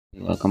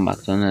Welcome back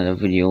to another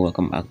video.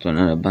 Welcome back to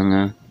another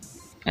banger.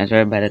 As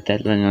read by the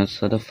title and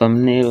also the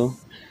thumbnail,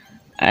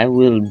 I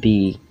will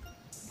be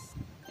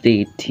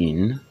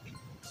dating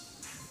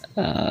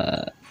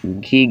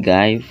gay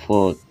guy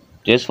for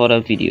just for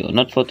the video,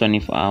 not for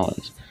 24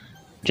 hours,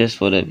 just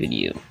for the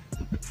video.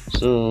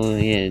 So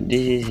yeah,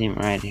 this is him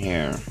right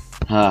here.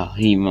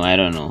 Him, I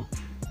don't know.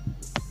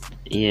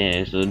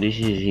 Yeah, so this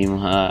is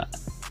him,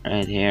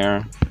 right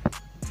here.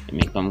 Let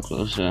me come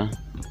closer.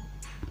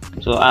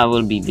 So I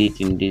will be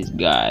dating this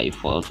guy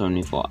for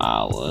 24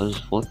 hours.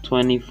 For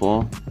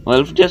 24,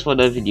 well, just for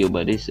the video,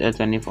 but it's a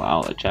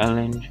 24-hour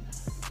challenge.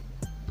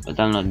 But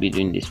I'll not be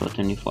doing this for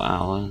 24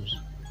 hours.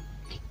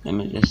 Let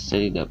me just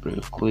set it up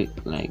real quick.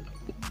 Like,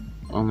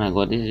 oh my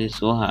god, this is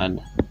so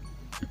hard.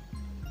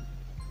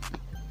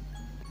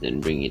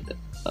 Then bring it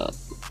up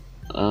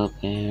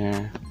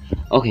here.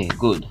 Okay,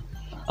 good.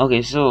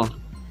 Okay, so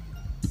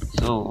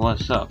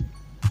what's up?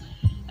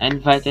 I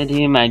invited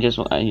him.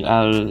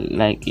 I'll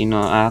like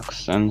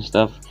ask and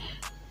stuff.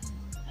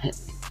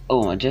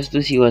 Oh, just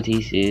to see what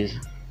he says.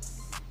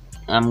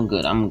 I'm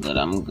good.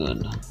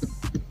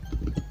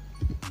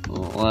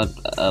 What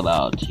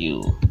about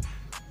you?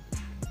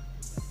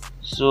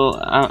 So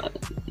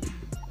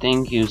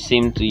thank you.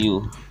 Same to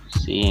you.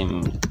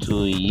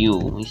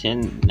 He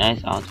said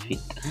nice outfit.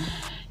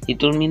 He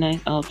told me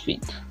nice outfit.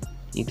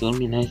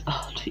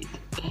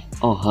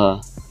 Oh,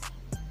 her.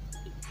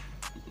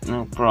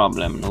 No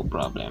problem.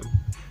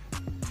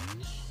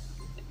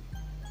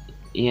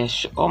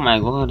 Yes. Oh my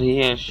god.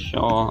 Yes.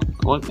 Sure.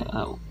 What?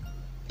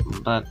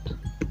 But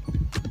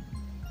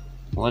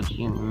what do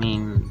you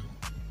mean?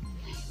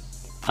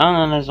 I don't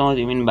understand what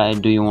you mean by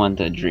do you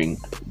want a drink?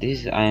 This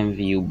is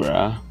Imvu,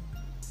 bruh.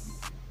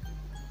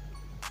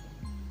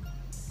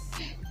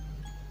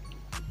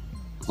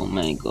 Oh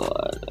my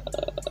god.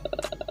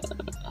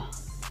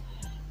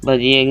 But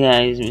yeah,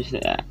 guys,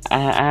 I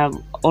have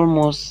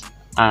almost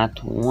at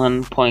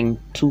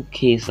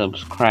 1.2k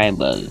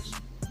subscribers.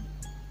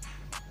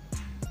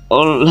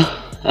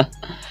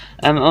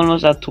 I'm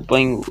almost at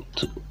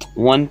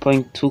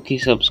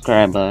 1.2k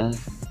subscribers,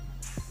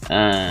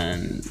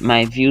 and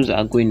my views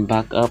are going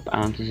back up. I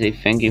want to say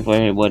thank you for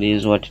everybody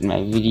who's watching my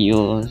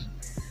videos.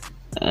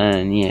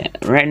 And yeah,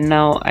 right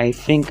now I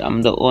think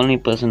I'm the only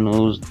person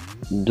who's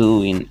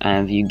doing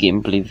Imvu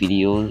gameplay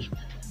videos.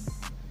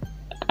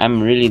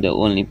 I'm really the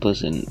only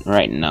person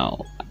right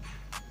now.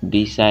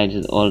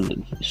 Besides all the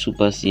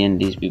Super C and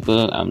these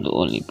people, I'm the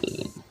only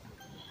person.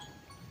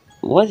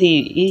 Was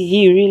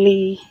he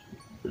really?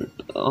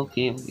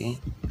 Okay.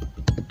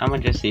 I'ma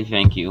just say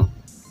thank you.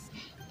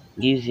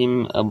 Gives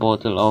him a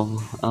bottle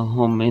of a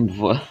homemade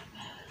vodka.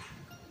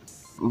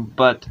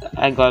 But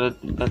I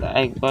got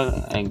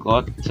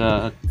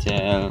to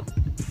tell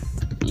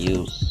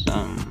you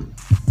some.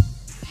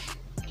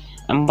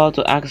 I'm about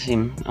to ask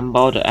him.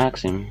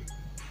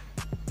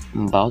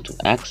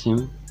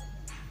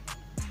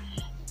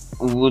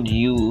 Would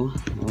you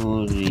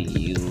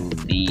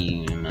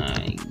be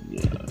my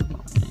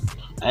girlfriend?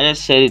 I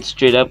just said it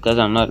straight up because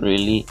I'm not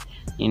really,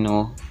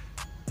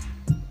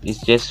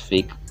 it's just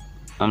fake.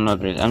 I'm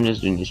not really. I'm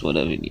just doing this for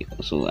the video.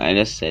 So I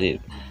just said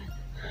it.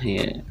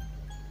 Yeah.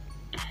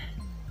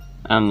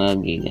 I'm a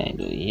gay guy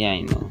though.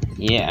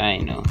 Yeah, I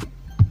know.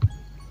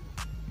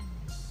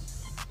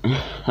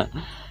 I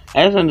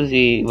just want to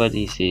see what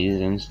he says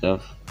and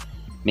stuff.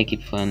 Make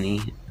it funny.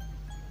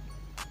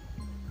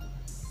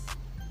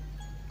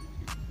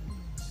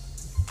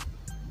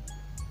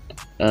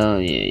 Oh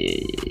yeah.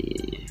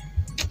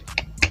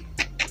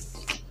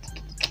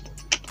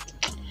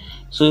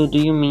 So do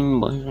you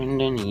mean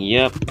boyfriend then?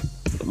 Yep.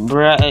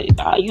 Bruh,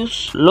 are you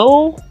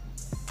slow?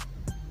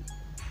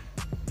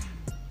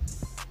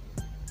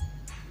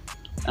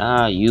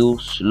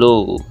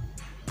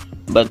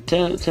 But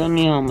tell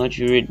me how much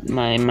you rate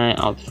my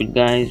outfit,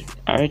 guys.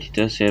 I rate it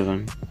a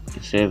 7.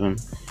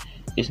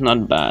 It's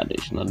not bad.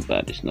 It's not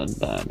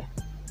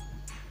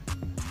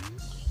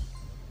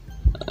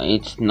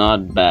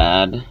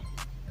bad.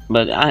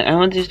 But I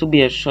want this to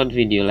be a short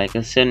video, like a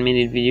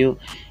 7-minute video.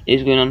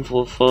 It's going on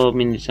for 4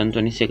 minutes and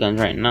 20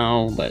 seconds right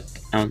now, but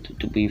I want it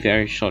to be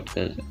very short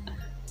because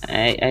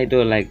I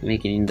don't like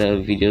making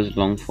the videos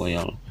long for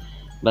y'all.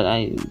 But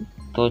I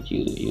thought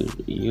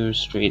you're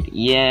straight.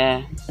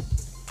 Yeah,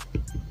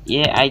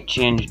 I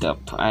changed up.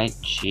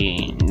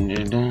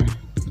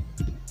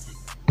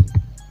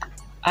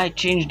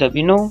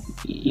 You know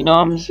what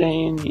I'm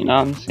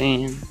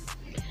saying.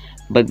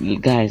 But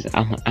guys,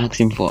 I'm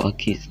asking for a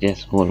kiss.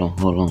 Just hold on.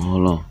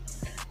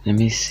 Let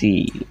me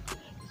see.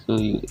 So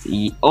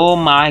oh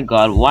my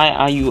god, why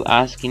are you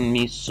asking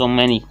me so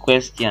many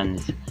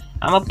questions?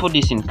 I'm gonna put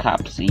this in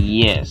caps.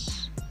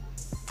 Yes,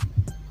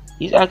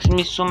 he's asking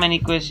me so many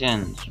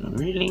questions.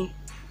 Really?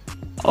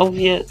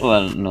 Obvious?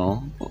 Well,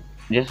 no.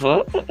 Just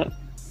what?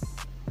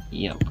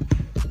 Yep.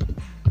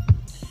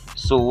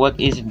 So what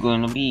is it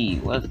going to be?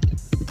 What?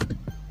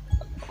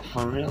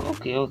 For real?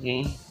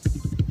 Okay.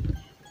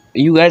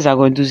 You guys are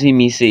going to see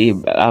me say,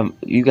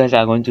 you guys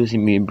are going to see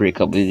me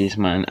break up with this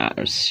man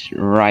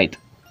right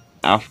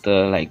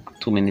after like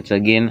 2 minutes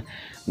again.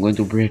 I'm going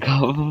to break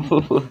up.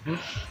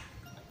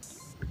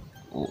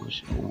 Oh,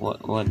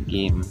 what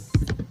game?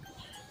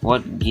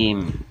 What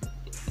game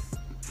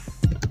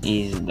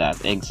is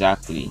that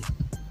exactly?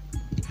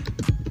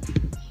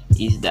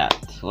 Is that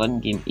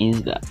what game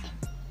is that?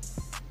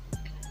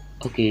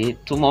 Okay,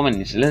 2 more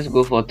minutes. Let's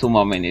go for 2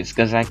 more minutes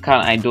because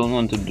I don't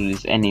want to do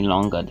this any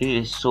longer. This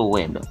is so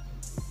weird.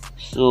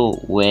 So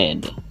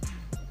weird.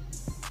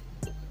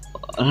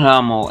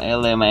 Ramo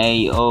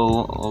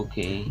LMAO.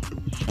 Okay,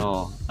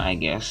 sure, I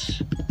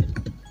guess.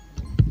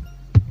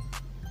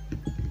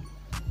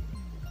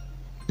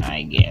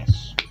 I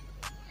guess.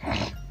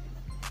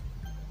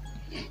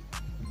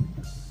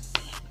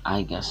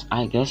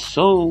 I guess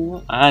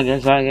so. I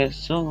guess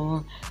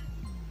so.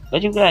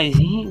 But you guys,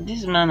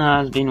 this man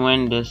has been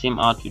wearing the same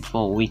outfit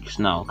for weeks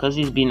now, cause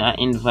he's been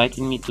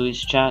inviting me to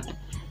his chat,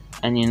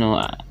 and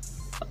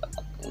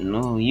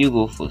no, you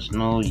go first.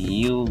 No,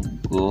 you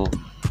go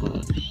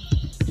first.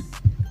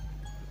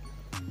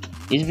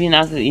 He's been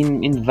actually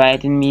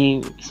inviting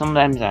me.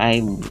 Sometimes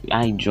I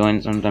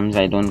join, sometimes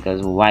I don't,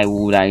 cause why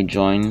would I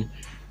join?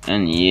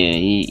 And yeah,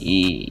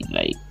 he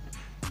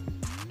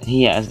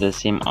has the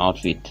same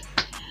outfit.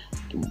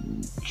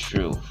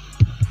 Truth.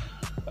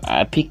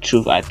 I pick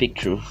truth. I pick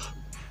truth.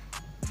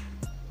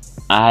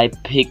 I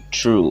pick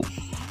truth.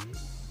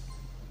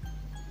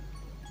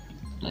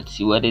 Let's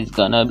see what it's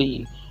gonna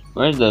be.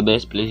 Where's the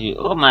best place?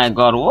 Oh my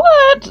god!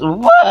 What?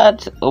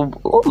 What?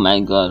 Oh my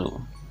god!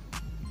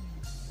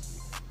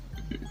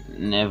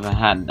 Never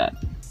had that.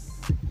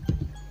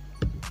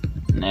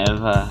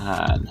 Never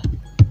had.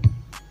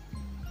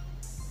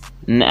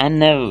 I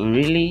never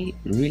really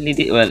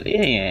did. Well,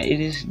 yeah, it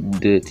is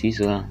dirty,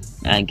 so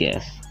I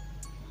guess.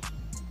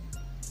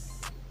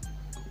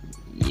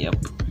 Yep.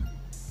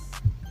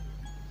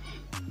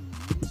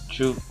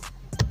 Truth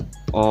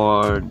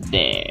or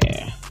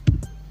dare.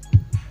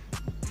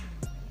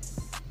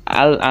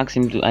 I'll ask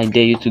him to. I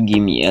dare you to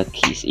give me a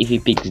kiss if he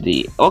picks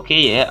the.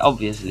 Okay, yeah,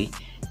 obviously.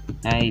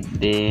 I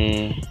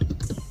dare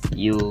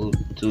you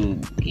to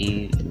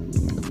give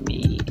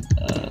me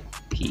a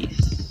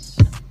kiss.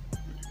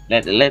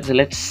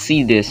 Let's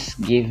see this.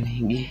 Give.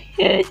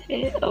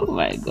 Oh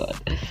my god.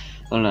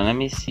 Hold on, let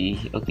me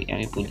see. Okay, let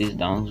me put this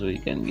down so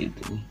you can get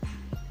to me.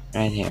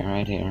 Right here,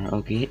 right here.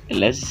 Okay,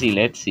 let's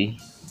see.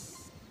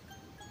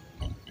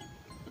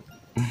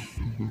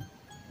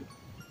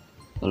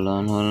 Hold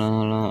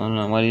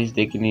on. Why is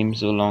taking him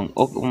so long?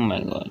 Oh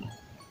my god.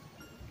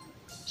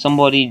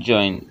 Somebody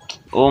join.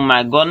 Oh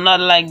my god, not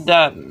like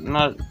that.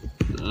 Not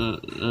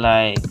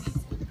like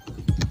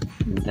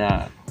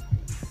that.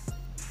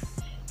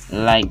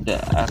 Like the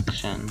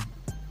action.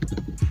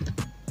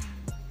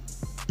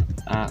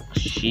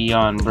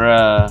 Action,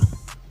 bruh.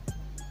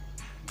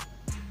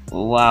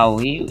 Wow,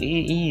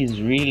 he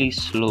is really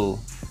slow.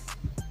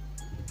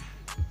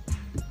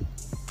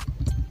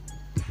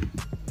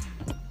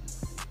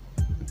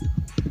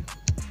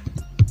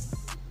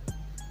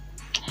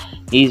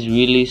 He's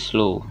really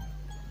slow.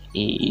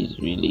 He is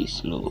really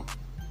slow.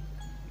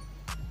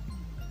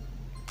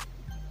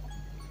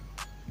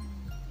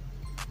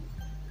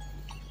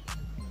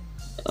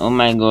 Oh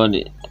my god.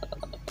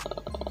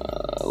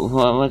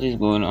 What is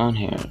going on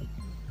here?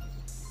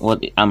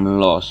 What? I'm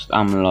lost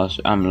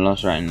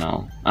right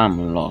now.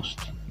 I'm lost.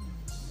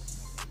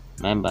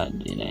 My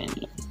bad.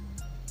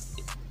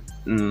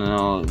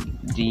 No,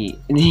 the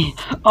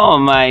oh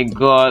my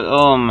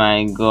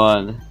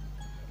god.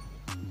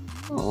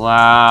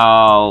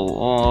 Wow.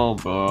 Oh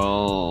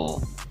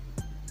bro.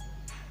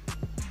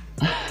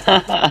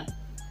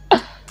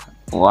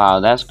 Wow,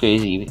 that's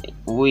crazy.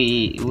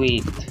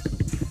 Wait.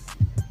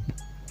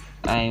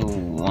 I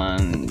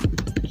want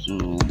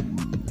to.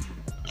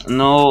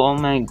 No, oh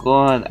my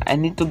god. I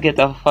need to get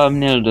a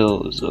thumbnail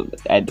though, so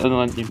I don't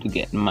want him to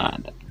get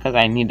mad because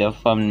I need a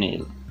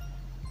thumbnail.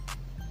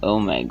 Oh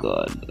my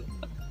god.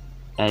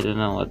 I don't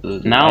know what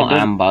to do. Now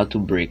I'm about to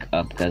break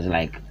up because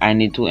like I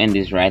need to end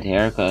this right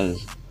here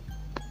because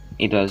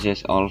it was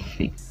just all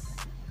fake.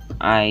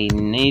 I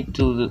need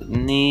to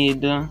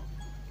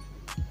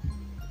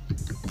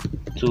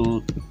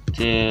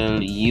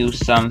tell you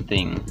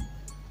something.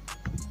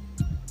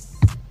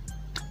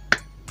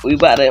 We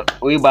about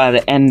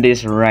to end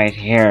this right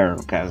here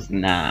because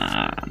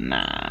nah.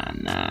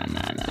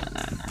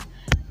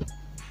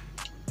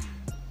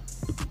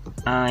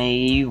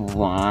 I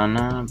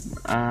wanna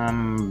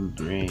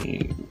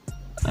break.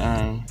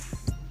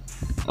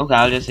 Okay,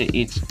 I'll just say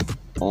it's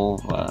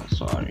over.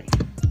 Sorry.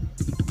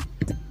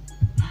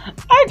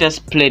 I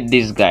just played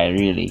this guy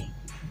really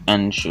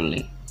and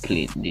truly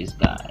played this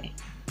guy.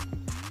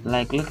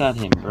 Like look at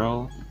him,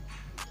 bro.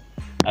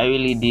 I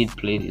really did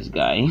play this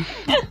guy.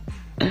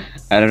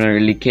 I don't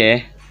really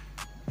care.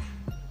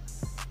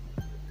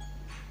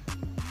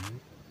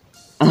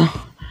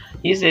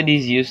 He said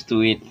he's used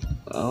to it.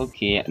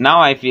 Okay, now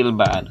I feel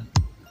bad.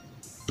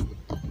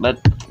 But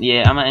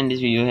yeah, I'm gonna end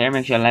this video here.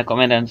 Make sure you like,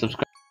 comment, and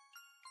subscribe.